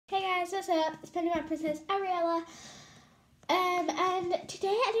guys, what's up? It's Penny My Princess Ariella. And today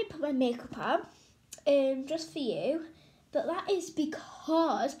I didn't put my makeup on, just for you. But that is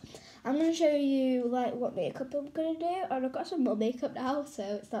because I'm going to show you like what makeup I'm going to do. And I've got some more makeup now, so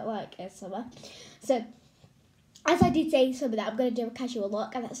it's not like it's summer. So, as I did say in summer that I'm going to do a casual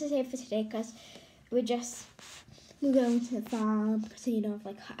look. And that's the same for today because we're going to the farm. Because, you know,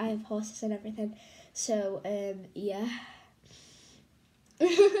 like, I have horses and everything. So, yeah.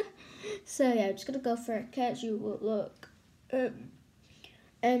 So yeah, I'm just gonna go for a casual look. So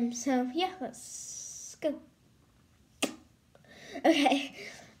yeah, let's go. Okay.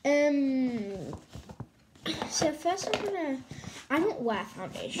 So first I don't wear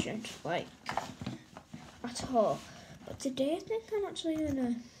foundation like at all, but today I think I'm actually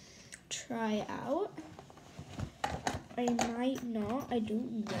gonna try it out. I might not. I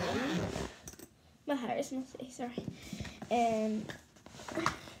don't know. My hair is messy. Sorry.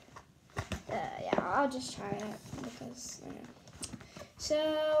 Yeah, I'll just try it because, So,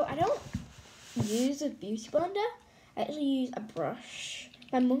 I don't use a beauty blender. I actually use a brush.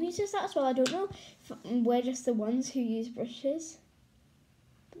 My mum uses that as well. I don't know if we're just the ones who use brushes.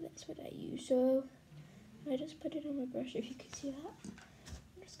 But that's what I use. So, I just put it on my brush, if you can see that.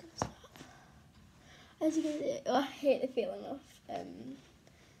 I'm just going to start. As you can see, I hate the feeling of,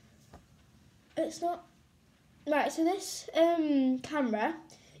 it's not... Right, so this, camera...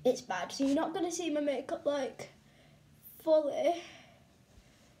 It's bad, so you're not going to see my makeup, like, fully.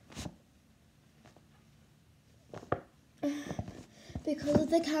 Because of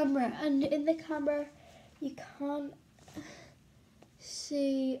the camera, and in the camera, you can't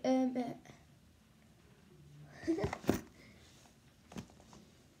see, it.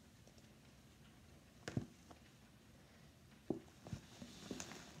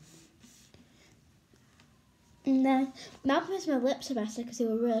 And then, now because my lips are better, because they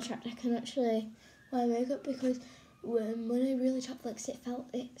were really chapped, I can actually wear makeup, because when I really chopped lips, it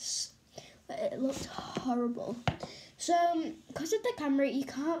looked horrible. So, because of the camera, you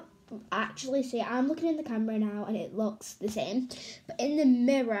can't actually see it. I'm looking in the camera now, and it looks the same. But in the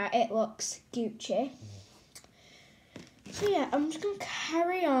mirror, it looks Gucci. So yeah, I'm just going to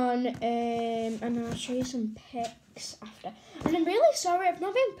carry on, and I'll show you some pics after. And I'm really sorry, I've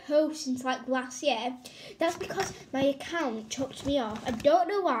not been posting since like last year. That's because my account chucked me off. I don't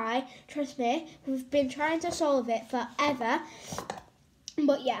know why, trust me. We've been trying to solve it forever.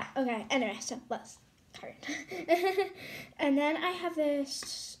 But yeah, okay, anyway, so let's carry on. And then I have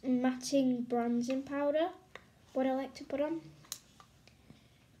this matting bronzing powder, what I like to put on.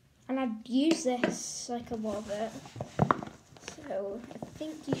 And I'd use this like a lot of it. So I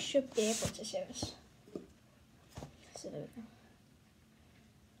think you should be able to see this. So there we go.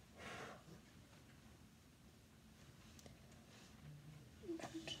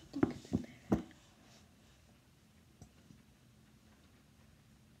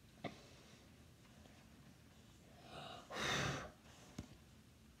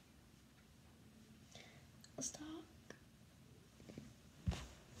 Stop.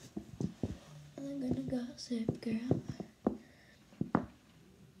 I'm gonna gossip, girl.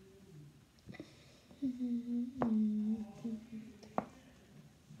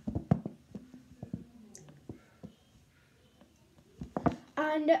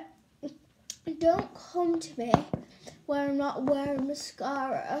 And don't come to me where I'm not wearing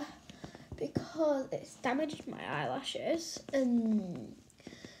mascara because it's damaged my eyelashes.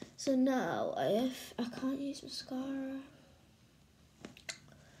 So now I can't use mascara.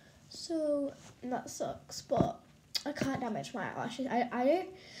 So that sucks, but I can't damage my eyelashes. I do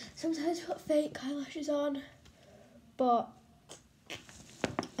sometimes put fake eyelashes on, but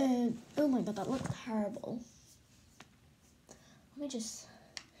oh my god, that looks terrible. Let me just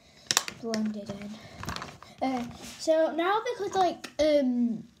blend it in. So now because like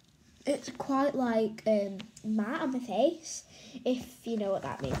it's quite like matte on my face, if you know what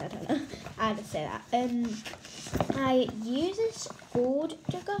that means. I don't know. I just say that. I use this Gold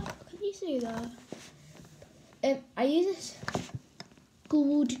Digger. Can you see that? I use this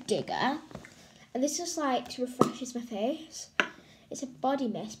Gold Digger, and this just like refreshes my face. It's a body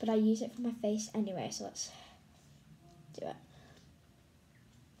mist, but I use it for my face anyway. So let's do it.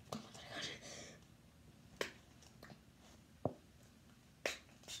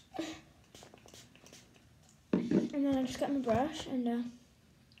 And then I just get my brush and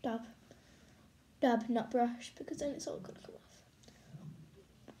dab. Dab, not brush, because then it's all going to come off.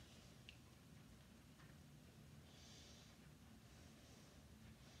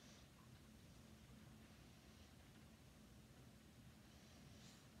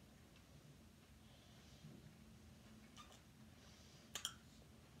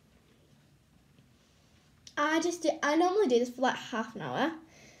 I normally do this for like half an hour,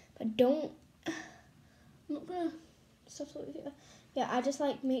 but I'm not gonna stop with you. Yeah, I just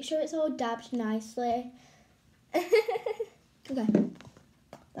like make sure it's all dabbed nicely. Okay,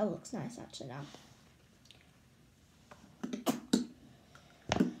 that looks nice actually now.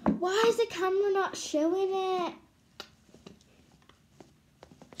 Why is the camera not showing it?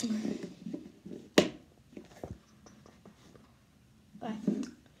 Okay.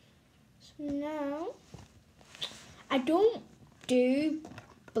 So now, I don't do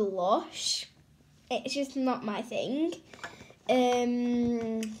blush. It's just not my thing.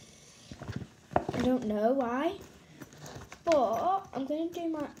 I don't know why. But I'm going to do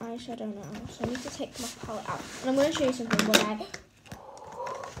my eyeshadow now. So I need to take my palette out. And I'm going to show you something what I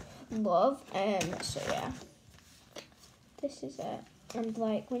love. So yeah. This is it. And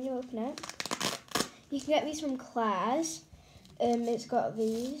like when you open it, you can get these from Claire's. It's got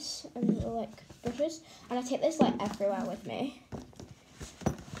these and little like brushes. And I take this like everywhere with me.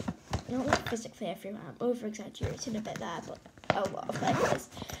 Not like physically everywhere. I'm over exaggerating a bit there, but a lot of places.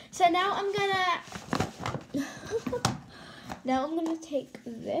 So now I'm gonna take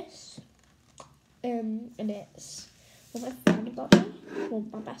this, and it's what my friend got me, well,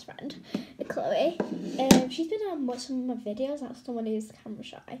 my best friend, Chloe. She's been on some of my videos. That's someone who's camera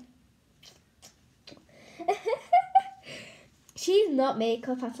shy. She's not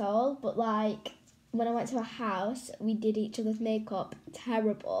makeup at all, but like when I went to her house, we did each other's makeup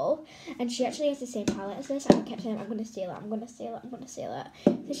terrible, and she actually has the same palette as this, and I kept saying, I'm gonna steal it, I'm gonna steal it, I'm gonna steal it.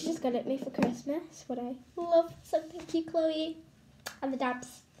 So she just got it at me for Christmas, what I love. So thank you, Chloe, and the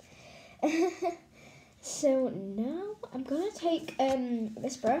dabs. So now I'm gonna take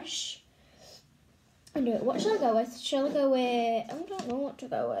this brush and do it. What shall I go with? Shall I go with, I don't know what to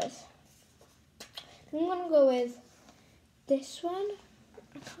go with. I'm gonna go with this one.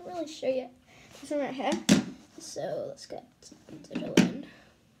 I can't really show you. This one right here. So let's get digital in.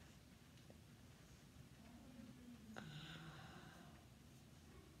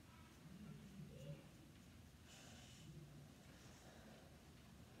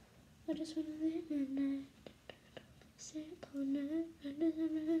 I just want to live my night. Simple night. I just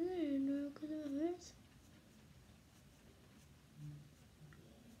want to live because it hurts.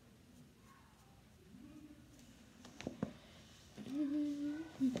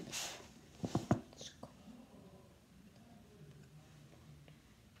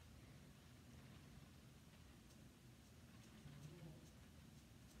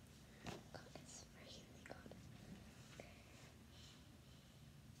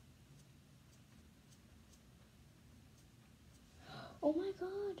 Oh my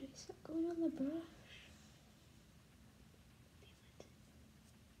god, it's not going on the brush.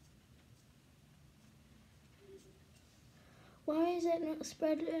 Why is it not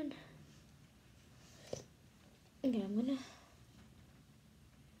spreading? Okay, I'm gonna...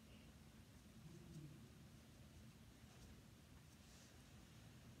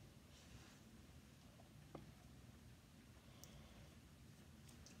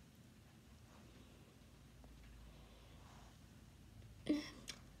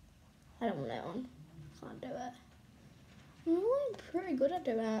 I don't want that one. Can't do it. I'm pretty good at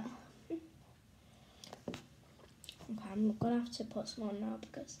doing it. Okay, I'm gonna have to put some on now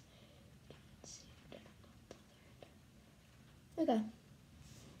because you can see that I'm not bothered.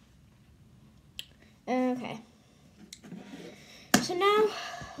 Okay. So now,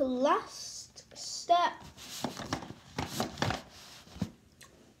 last step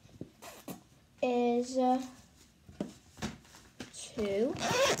is to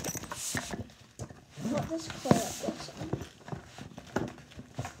put this colour gloss on.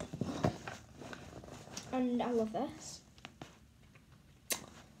 And I love this.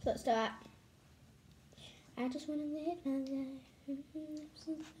 So let's do it. I just want to live my life.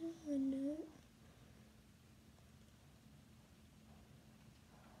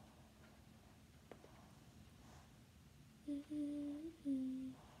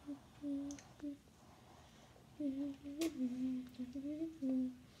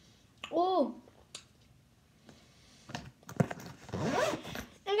 Oh!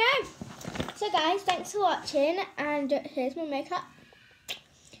 Okay. So guys, thanks for watching, and here's my makeup.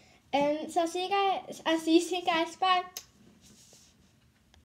 So I'll see you guys. Bye.